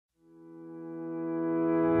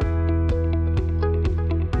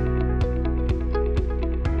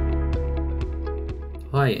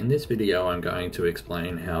Hi, in this video I'm going to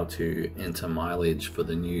explain how to enter mileage for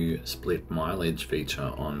the new split mileage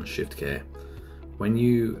feature on ShiftCare. When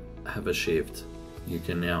you have a shift, you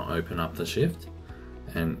can now open up the shift,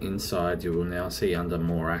 and inside you will now see under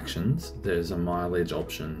more actions there's a mileage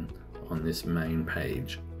option on this main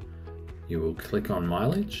page. You will click on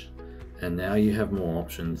mileage, and now you have more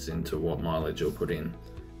options into what mileage you'll put in.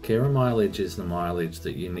 Carer mileage is the mileage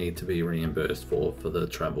that you need to be reimbursed for the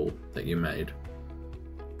travel that you made.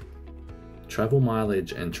 Travel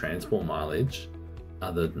mileage and transport mileage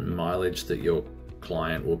are the mileage that your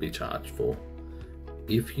client will be charged for.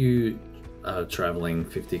 If you are traveling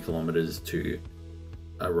 50 kilometers to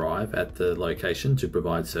arrive at the location to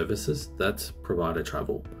provide services, that's provider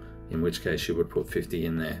travel, in which case you would put 50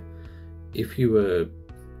 in there. If you were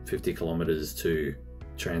 50 kilometers to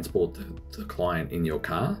transport the client in your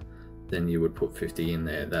car, then you would put 50 in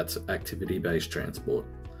there. That's activity-based transport.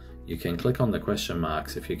 You can click on the question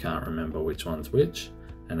marks if you can't remember which one's which,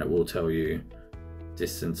 and it will tell you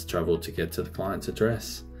distance traveled to get to the client's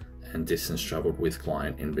address and distance traveled with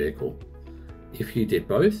client in vehicle. If you did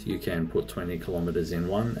both, you can put 20 kilometers in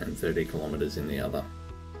one and 30 kilometers in the other.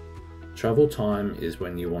 Travel time is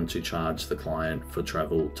when you want to charge the client for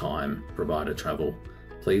travel time, provider travel.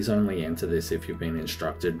 Please only enter this if you've been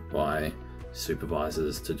instructed by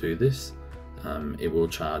supervisors to do this. It will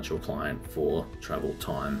charge your client for travel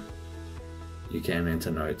time. You can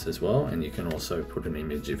enter notes as well, and you can also put an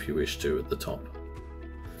image if you wish to at the top.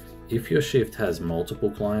 If your shift has multiple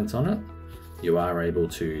clients on it, you are able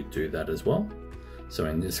to do that as well. So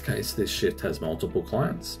in this case, this shift has multiple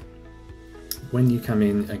clients. When you come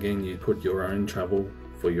in, again, you put your own travel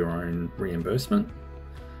for your own reimbursement,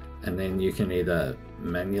 and then you can either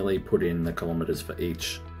manually put in the kilometers for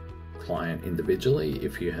each client individually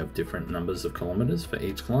if you have different numbers of kilometers for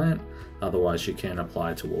each client. Otherwise, you can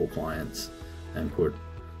apply to all clients and put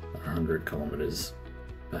 100 kilometers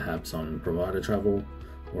perhaps on provider travel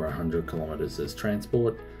or 100 kilometers as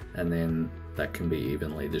transport, and then that can be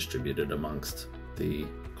evenly distributed amongst the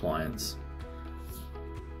clients.